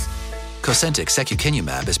Cosentyx. Cosentyx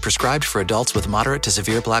secukinumab is prescribed for adults with moderate to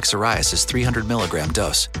severe plaque psoriasis 300 milligram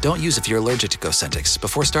dose. Don't use if you're allergic to Cosentyx.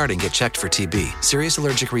 Before starting, get checked for TB. Serious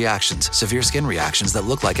allergic reactions, severe skin reactions that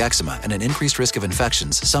look like eczema, and an increased risk of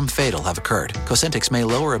infections, some fatal, have occurred. Cosentyx may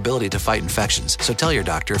lower ability to fight infections, so tell your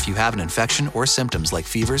doctor if you have an infection or symptoms like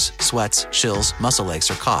fevers, sweats, chills, muscle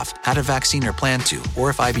aches, or cough, had a vaccine or plan to,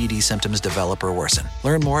 or if IBD symptoms develop or worsen.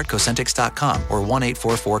 Learn more at Cosentyx.com or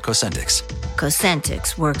 1-844-COSENTYX.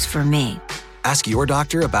 Cosentyx works for me. Ask your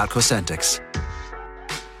doctor about Cosentyx.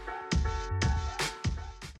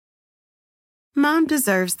 Mom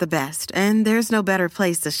deserves the best, and there's no better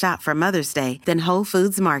place to shop for Mother's Day than Whole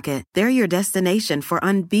Foods Market. They're your destination for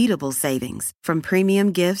unbeatable savings, from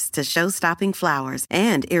premium gifts to show-stopping flowers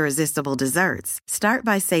and irresistible desserts. Start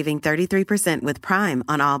by saving 33% with Prime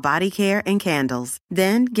on all body care and candles.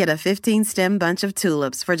 Then get a 15-stem bunch of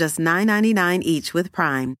tulips for just $9.99 each with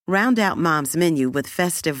Prime. Round out Mom's menu with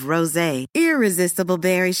festive rosé, irresistible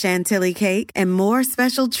berry chantilly cake, and more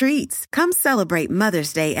special treats. Come celebrate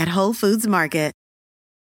Mother's Day at Whole Foods Market.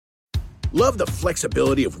 Love the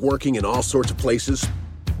flexibility of working in all sorts of places?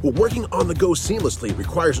 Well, working on the go seamlessly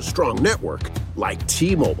requires a strong network like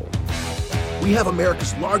T-Mobile. We have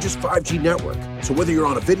America's largest 5G network, so whether you're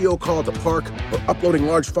on a video call at the park or uploading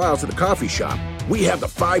large files at the coffee shop, we have the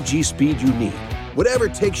 5G speed you need. Whatever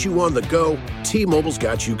takes you on the go, T-Mobile's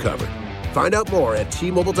got you covered. Find out more at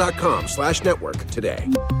T-Mobile.com/network today.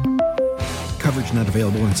 Coverage not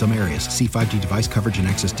available in some areas. See 5G device coverage and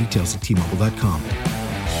access details at T-Mobile.com.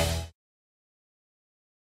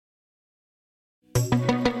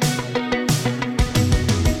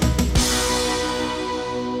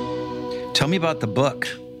 Tell me about the book.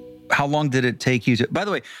 How long did it take you to? By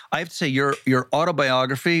the way, I have to say your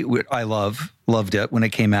autobiography, I loved it when it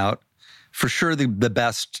came out. For sure, the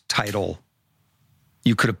best title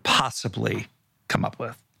you could have possibly come up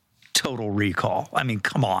with. Total Recall. I mean,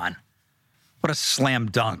 come on. What a slam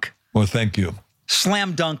dunk. Well, thank you.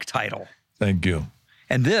 Slam dunk title. Thank you.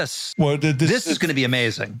 And this is going to be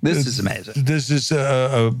amazing. This is amazing. This is,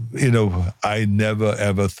 I never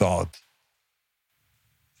ever thought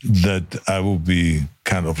that I will be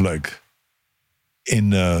kind of like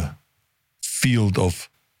in a field of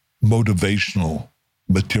motivational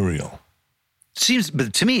material.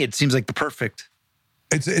 But to me, it seems like the perfect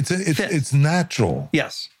It's natural.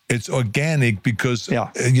 Yes. It's organic because,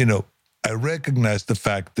 I recognize the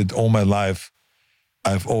fact that all my life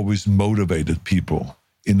I've always motivated people.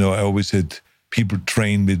 I always had people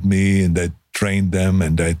train with me, and I trained them,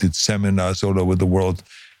 and I did seminars all over the world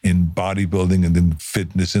in bodybuilding and in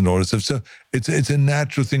fitness and all that stuff. So it's a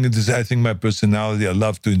natural thing. It is, I think, my personality. I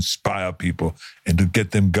love to inspire people and to get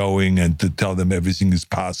them going and to tell them everything is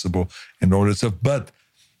possible and all that stuff. But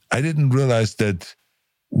I didn't realize that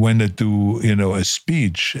when I do, a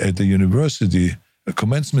speech at the university, a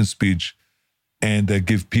commencement speech, and I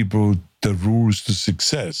give people the rules to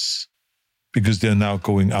success, because they're now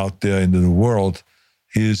going out there into the world.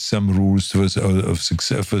 Here's some rules for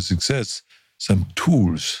success, some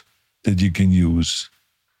tools that you can use.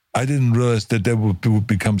 I didn't realize that would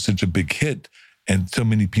become such a big hit. And so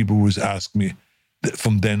many people would ask me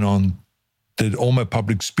from then on that all my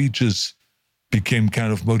public speeches became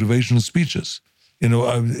kind of motivational speeches.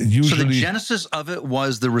 Usually. So the genesis of it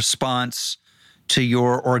was the response to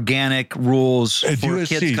your organic rules at for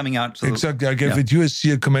USC, kids coming out. Exactly. I gave at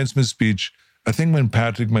USC a commencement speech. I think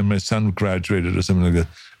when my son graduated or something like that.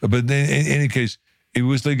 But in any case, it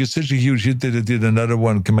was like such a huge hit that I did another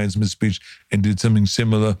one commencement speech and did something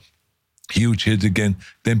similar. Huge hit again.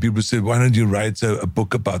 Then people said, "Why don't you write a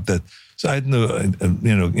book about that?" So I had no,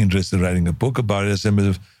 interest in writing a book about it. I said,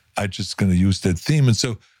 "I'm just going to use that theme." And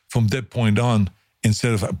so from that point on,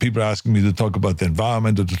 instead of people asking me to talk about the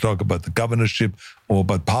environment or to talk about the governorship or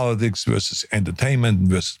about politics versus entertainment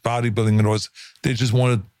versus bodybuilding and all this, they just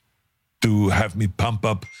wanted to have me pump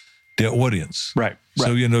up their audience. Right.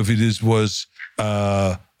 So, if it was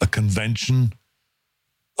a convention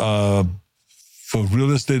for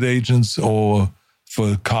real estate agents or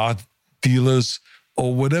for car dealers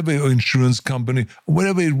or whatever, or insurance company,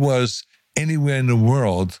 whatever it was, anywhere in the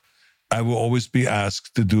world, I will always be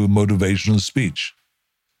asked to do a motivational speech.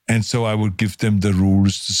 And so I would give them the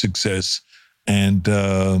rules to success. And,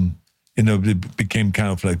 it became kind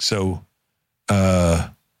of like so,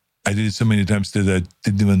 I did it so many times that I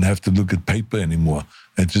didn't even have to look at paper anymore.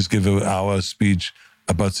 I just give an hour speech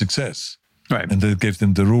about success. Right. And I gave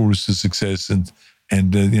them the rules to success and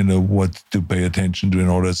what to pay attention to and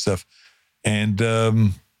all that stuff. And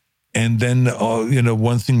then,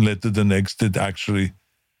 one thing led to the next, that actually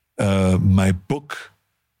my book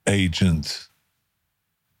agent,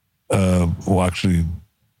 well, actually,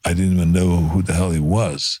 I didn't even know who the hell he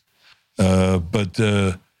was. But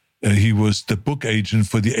he was the book agent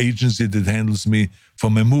for the agency that handles me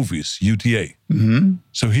for my movies, UTA. Mm-hmm.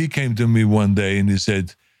 So he came to me one day and he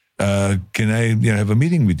said, can I have a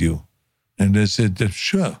meeting with you? And I said,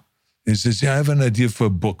 sure. He says, I have an idea for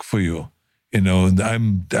a book for you. And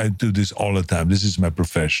I do this all the time. This is my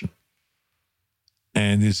profession.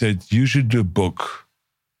 And he said, you should do a book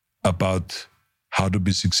about how to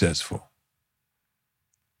be successful.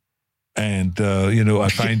 And, I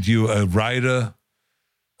find you a writer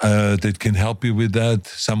that can help you with that,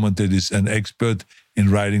 someone that is an expert in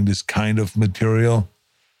writing this kind of material.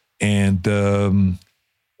 And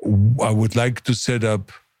I would like to set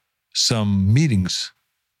up some meetings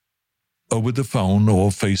over the phone or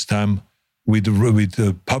FaceTime with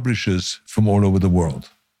the publishers from all over the world.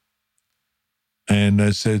 And I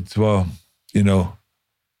said, well,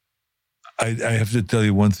 I have to tell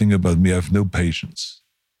you one thing about me. I have no patience.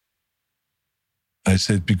 I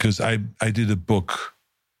said, because I did a book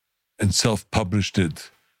and self-published it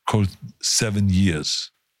called 7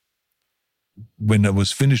 Years. When I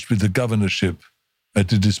was finished with the governorship, I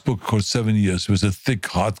did this book called 7 Years. It was a thick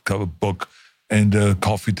hardcover book and a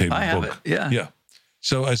coffee table book. I have it, yeah. Yeah.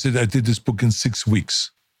 So I said, I did this book in 6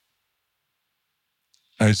 weeks.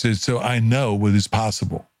 I said, so I know what is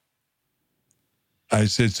possible. I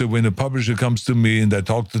said, so when a publisher comes to me and I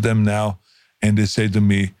talk to them now and they say to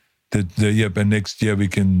me that, by next year we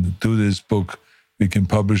can do this book, we can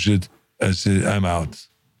publish it. I said, I'm out.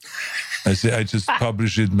 I said, I just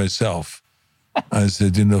publish it myself. I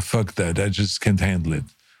said, fuck that. I just can't handle it.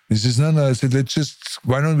 He says, no. I said,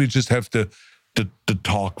 why don't we just have the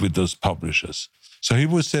talk with those publishers? So he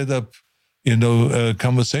would set up,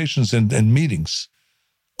 conversations and meetings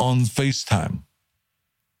on FaceTime.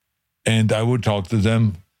 And I would talk to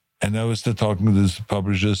them, and I would start talking to these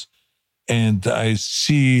publishers, and I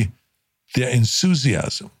see their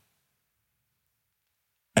enthusiasm.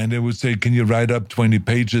 And they would say, can you write up 20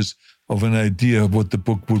 pages of an idea of what the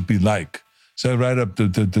book would be like? So I write up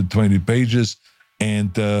the 20 pages,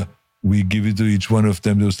 and we give it to each one of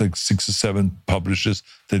them. There was like 6 or 7 publishers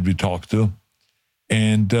that we talked to.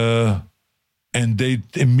 And they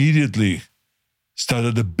immediately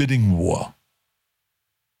started a bidding war.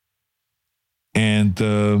 And,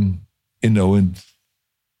 and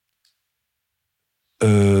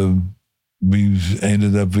we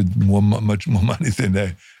ended up with much more money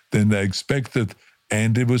than I expected.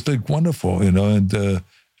 And it was like wonderful, and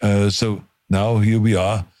so now here we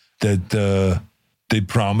are that they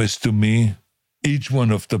promised to me, each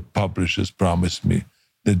one of the publishers promised me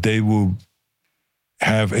that they will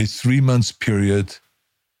have a 3-month period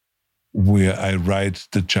where I write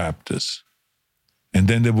the chapters. And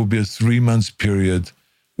then there will be a 3-month period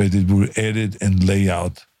where they will edit and lay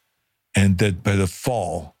out, and that by the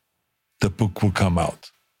fall, the book will come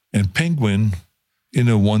out. And Penguin,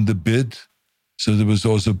 won the bid. So there was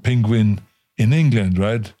also Penguin in England,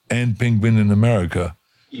 right? And Penguin in America.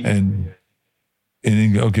 And in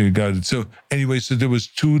England, okay, got it. So anyway, so there was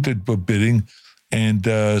 2 that were bidding. And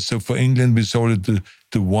so for England, we sold it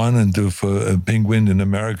to 1, and for Penguin in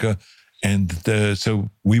America. And so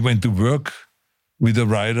we went to work with a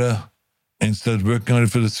writer and started working on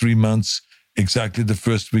it for the 3 months. Exactly the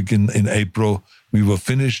first week in April, we were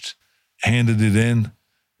finished, handed it in,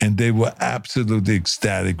 and they were absolutely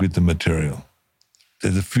ecstatic with the material.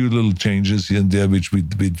 There's a few little changes here and there which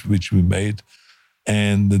we made.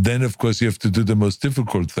 And then, of course, you have to do the most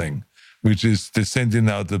difficult thing, which is they're sending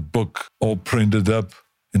out the book all printed up,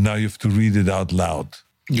 and now you have to read it out loud.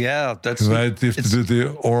 Yeah, that's right. You have to do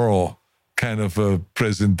the oral kind of a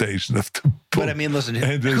presentation of the book. But I mean, listen,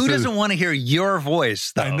 who doesn't want to hear your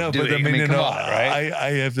voice, though? I know, but come on, right?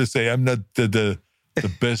 I have to say, I'm not the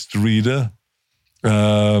best reader.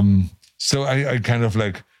 So I kind of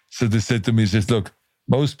so they said to me, look,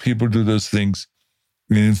 most people do those things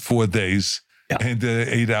in 4 days and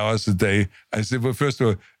 8 hours a day. I said, well, first of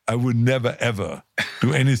all, I would never, ever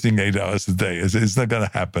do anything 8 hours a day. I said, it's not going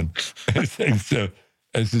to happen. I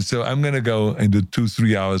said, so I'm going to go and do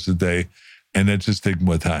 2-3 hours a day, and that just take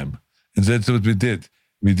more time. And that's what we did.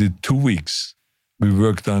 We did 2 weeks. We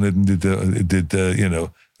worked on it and did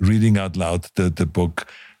reading out loud the book.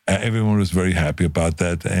 Everyone was very happy about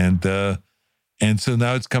that. And so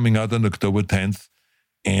now it's coming out on October 10th,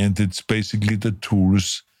 and it's basically the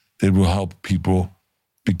tools that will help people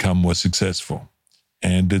become more successful.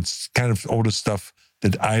 And it's kind of all the stuff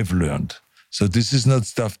that I've learned. So this is not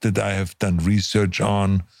stuff that I have done research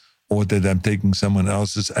on or that I'm taking someone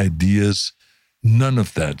else's ideas. None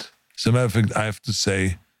of that. As a matter of fact, I have to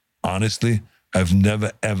say, honestly, I've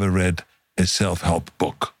never, ever read a self-help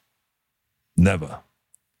book. Never.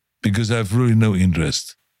 Because I have really no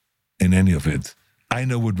interest in any of it. I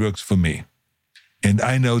know what works for me. And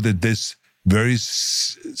I know that this very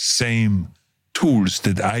same tools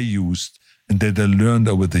that I used and that I learned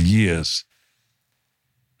over the years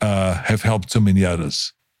have helped so many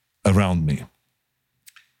others around me.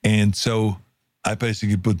 And so I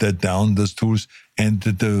basically put that down, those tools, and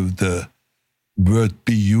the word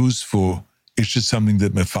be useful is just something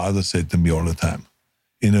that my father said to me all the time.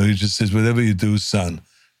 He just says, whatever you do, son,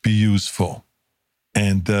 be useful.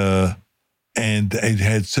 And it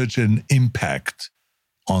had such an impact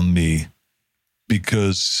on me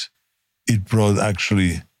because it brought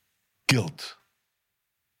actually guilt.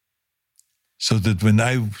 So that when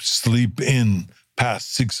I sleep in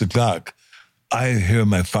past 6 o'clock, I hear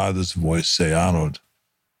my father's voice say, Arnold,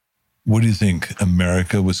 what do you think?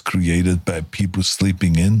 America was created by people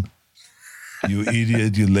sleeping in? You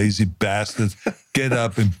idiot, you lazy bastard. Get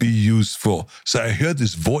up and be useful. So I heard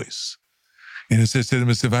this voice. And I said to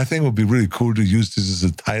myself, I think it would be really cool to use this as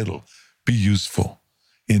a title, be useful.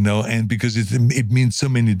 And because it means so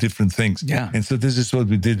many different things. Yeah. And so this is what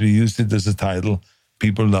we did. We used it as a title.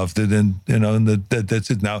 People loved it. And, and that's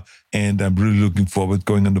it now. And I'm really looking forward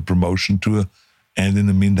going on the promotion tour. And in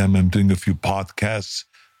the meantime, I'm doing a few podcasts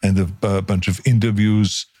and a bunch of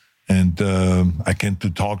interviews. And I can't do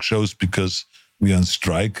talk shows because we're on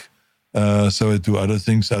strike. So I do other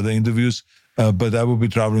things, other interviews. But I will be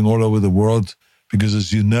traveling all over the world because,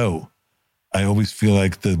 as you know, I always feel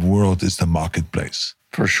like the world is the marketplace.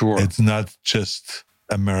 For sure. It's not just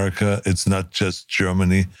America. It's not just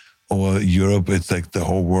Germany or Europe. It's like the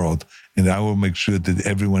whole world. And I will make sure that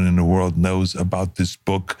everyone in the world knows about this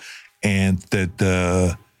book and that,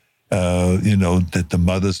 that the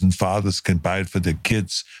mothers and fathers can buy it for their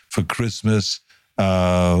kids for Christmas,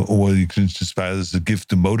 or you can just buy it as a gift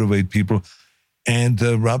to motivate people. And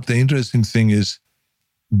Rob, the interesting thing is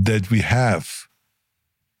that we have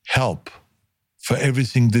help for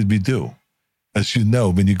everything that we do. As you know,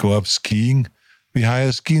 when you go up skiing, we hire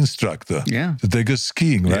a ski instructor to take us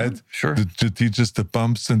skiing, right? Sure. To teach us the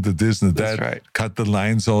bumps and the this and that. That's right. Cut the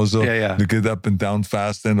lines also. To get up and down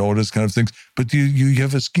fast and all those kind of things. But you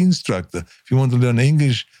have a ski instructor. If you want to learn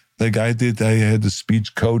English, like I did, I had a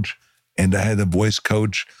speech coach and I had a voice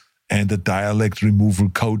coach. and a dialect removal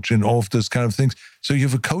coach and all of those kind of things. So you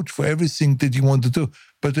have a coach for everything that you want to do.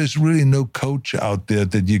 But there's really no coach out there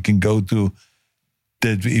that you can go to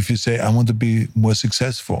that if you say, I want to be more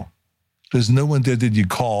successful. There's no one there that you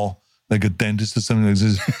call, like a dentist or something like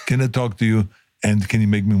this. Can I talk to you? And can you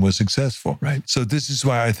make me more successful? Right. So this is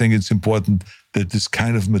why I think it's important that this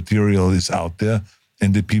kind of material is out there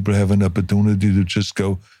and that people have an opportunity to just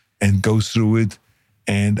go through it.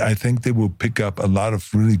 And I think they will pick up a lot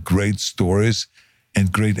of really great stories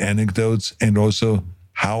and great anecdotes, and also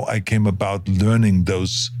how I came about learning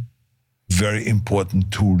those very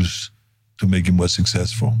important tools to make you more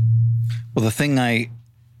successful. Well, the thing I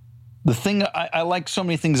like so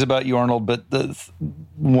many things about you, Arnold, but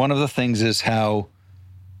one of the things is how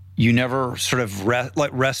you never sort of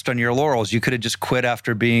rest on your laurels. You could have just quit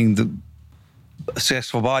after being the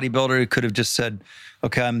successful bodybuilder. You could have just said,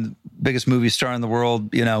 okay, I'm the biggest movie star in the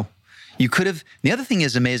world. You know, you could have. The other thing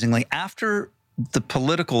is, amazingly, after the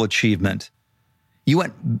political achievement, you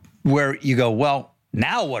went where you go, well,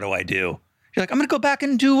 now what do I do? You're like, I'm going to go back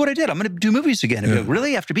and do what I did. I'm going to do movies again. And you're like,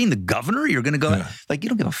 really? After being the governor, you're going to go? Like, you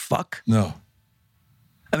don't give a fuck? No.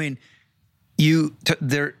 I mean,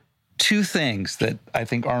 there are two things that I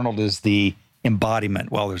think Arnold is the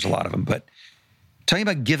embodiment. Well, there's a lot of them, but talking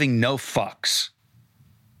about giving no fucks.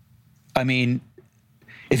 I mean,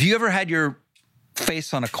 if you ever had your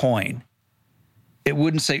face on a coin, it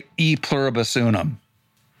wouldn't say e pluribus unum.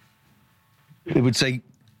 It would say,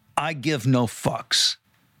 I give no fucks.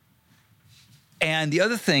 And the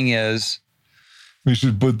other thing is, we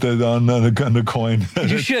should put that on the coin.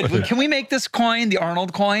 You should. Can we make this coin the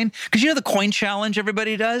Arnold coin? Because you know the coin challenge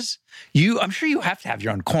everybody does? I'm sure you have to have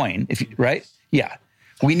your own coin, right? Yeah.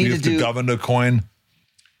 We have the governor coin.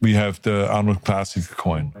 We have the Arnold Classic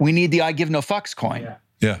coin. We need the I give no fucks coin.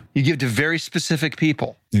 Yeah. You give to very specific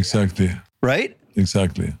people. Exactly. Right?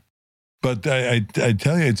 Exactly. But I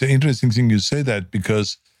tell you, it's an interesting thing you say that,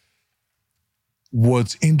 because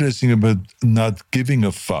what's interesting about not giving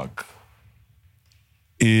a fuck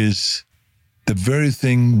is the very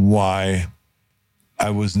thing why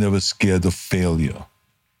I was never scared of failure.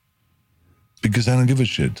 Because I don't give a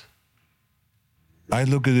shit. I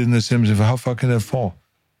look at it in the sense of, how far can I fall?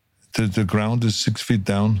 The ground is 6 feet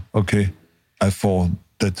down. Okay, I fall.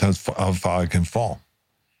 That's how far I can fall.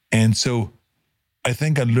 And so I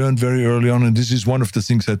think I learned very early on, and this is one of the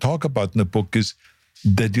things I talk about in the book, is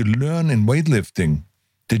that you learn in weightlifting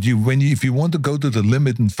that if you want to go to the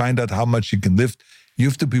limit and find out how much you can lift, you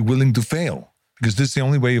have to be willing to fail, because this is the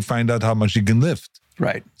only way you find out how much you can lift.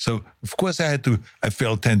 Right. So, of course, I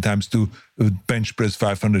failed 10 times to bench press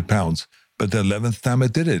 500 pounds, but the 11th time I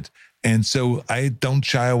did it. And so I don't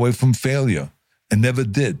shy away from failure. I never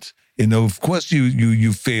did. You know, of course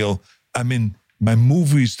you fail. I mean, there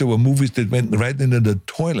were movies that went right into the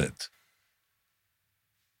toilet.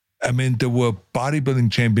 I mean, there were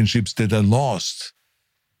bodybuilding championships that I lost.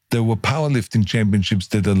 There were powerlifting championships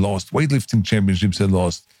that I lost, weightlifting championships I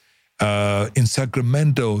lost. In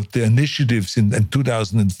Sacramento, the initiatives in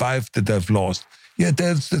 2005 that I've lost. Yeah,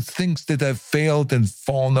 there's the things that I've failed and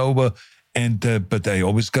fallen over, but I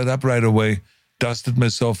always got up right away, dusted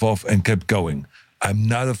myself off, and kept going. I'm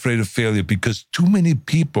not afraid of failure, because too many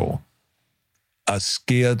people are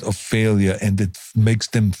scared of failure, and it makes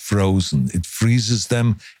them frozen. It freezes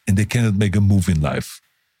them, and they cannot make a move in life.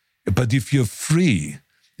 But if you're free,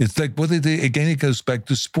 it's like, again, it goes back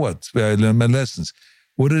to sports, where I learned my lessons.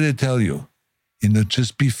 What did they tell you? You know,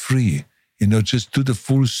 just be free. You know, just do the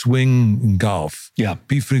full swing in golf. Yeah.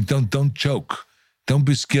 Be free. Don't choke. Don't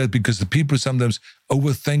be scared, because the people sometimes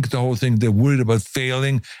overthink the whole thing. They're worried about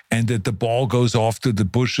failing and that the ball goes off to the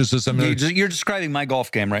bushes or something. You're describing my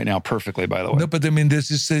golf game right now perfectly, by the way. No, but I mean,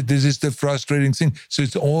 this is the frustrating thing. So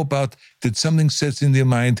it's all about that something sets in your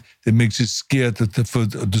mind that makes you scared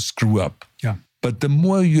to screw up. Yeah. But the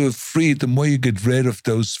more you're free, the more you get rid of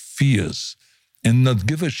those fears and not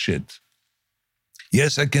give a shit.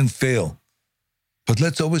 Yes, I can fail. But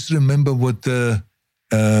let's always remember what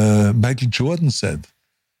Michael Jordan said.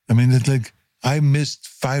 I mean, it's like, I missed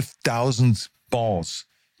 5,000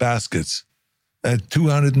 baskets. At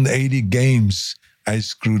 280 games, I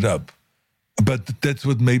screwed up. But that's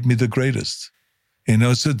what made me the greatest. You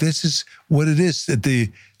know, so this is what it is.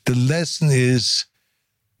 The lesson is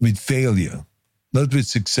with failure, not with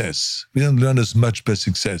success. We don't learn as much by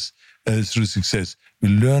success through success. We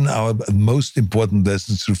learn our most important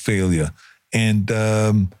lessons through failure. And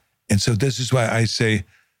so this is why I say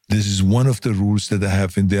this is one of the rules that I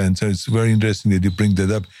have in there. And so it's very interesting that you bring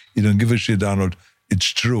that up. You don't give a shit, Arnold. It's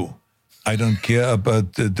true. I don't care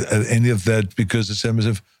about any of that, because I say to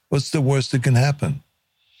myself, what's the worst that can happen?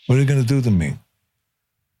 What are you going to do to me?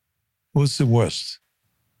 what's the worst?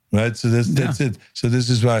 Right? So that's it. So this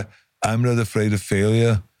is why I'm not afraid of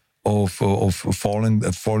failure or of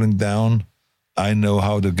falling down. I know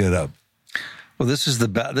how to get up. Well, this is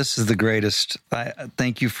the greatest.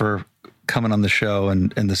 Thank you for coming on the show,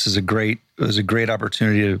 and this is it was a great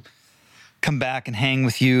opportunity to come back and hang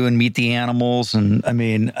with you and meet the animals. And I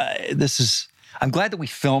mean, I'm glad that we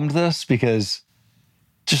filmed this, because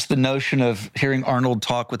just the notion of hearing Arnold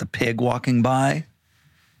talk with a pig walking by,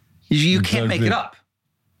 you can't make it up.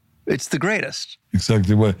 It's the greatest.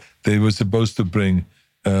 Exactly. Well, they were supposed to bring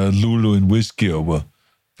Lulu and Whiskey over,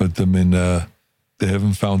 but I mean, they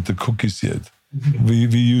haven't found the cookies yet. We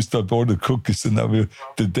used up all the cookies, and now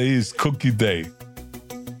the day is cookie day.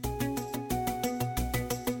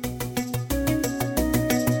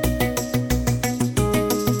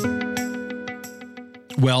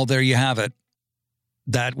 Well, there you have it.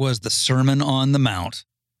 That was the Sermon on the Mount.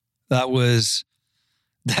 That was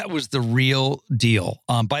the real deal.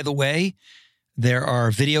 By the way, there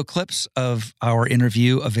are video clips of our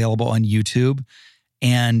interview available on YouTube.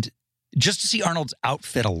 And just to see Arnold's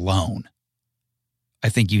outfit alone, I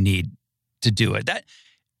think you need to do it.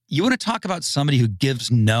 You want to talk about somebody who gives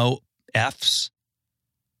no Fs?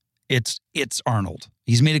 It's Arnold.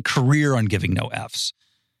 He's made a career on giving no Fs.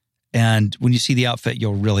 And when you see the outfit,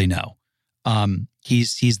 you'll really know.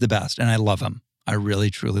 He's the best, and I love him. I really,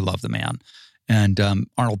 truly love the man. And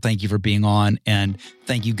Arnold, thank you for being on, and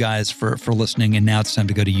thank you guys for listening. And now it's time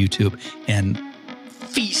to go to YouTube and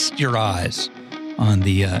feast your eyes on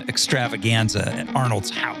the extravaganza at Arnold's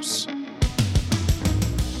house.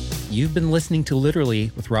 You've been listening to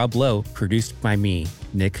Literally with Rob Lowe, produced by me,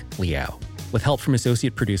 Nick Liao, with help from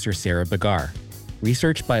associate producer Sarah Bagar.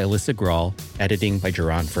 Research by Alyssa Grawl, editing by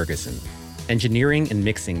Jerron Ferguson. Engineering and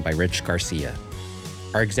mixing by Rich Garcia.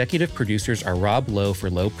 Our executive producers are Rob Lowe for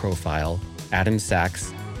Low Profile, Adam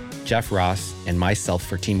Sachs, Jeff Ross, and myself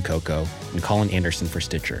for Team Coco, and Colin Anderson for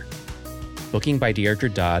Stitcher. Booking by Deirdre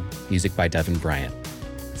Dodd, music by Devin Bryant.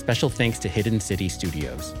 Special thanks to Hidden City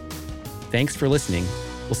Studios. Thanks for listening.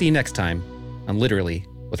 We'll see you next time on Literally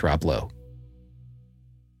with Rob Lowe.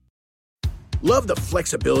 Love the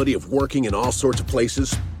flexibility of working in all sorts of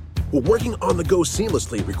places? Well, working on the go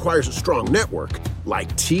seamlessly requires a strong network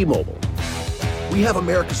like T-Mobile. We have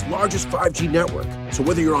America's largest 5G network, so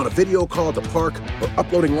whether you're on a video call at the park or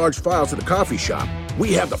uploading large files at the coffee shop,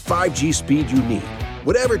 we have the 5G speed you need.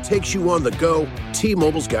 Whatever takes you on the go,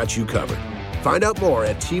 T-Mobile's got you covered. Find out more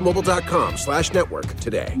at T-Mobile.com/network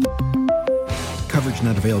today. Coverage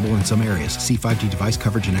not available in some areas. See 5G device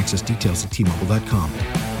coverage and access details at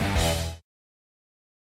T-Mobile.com.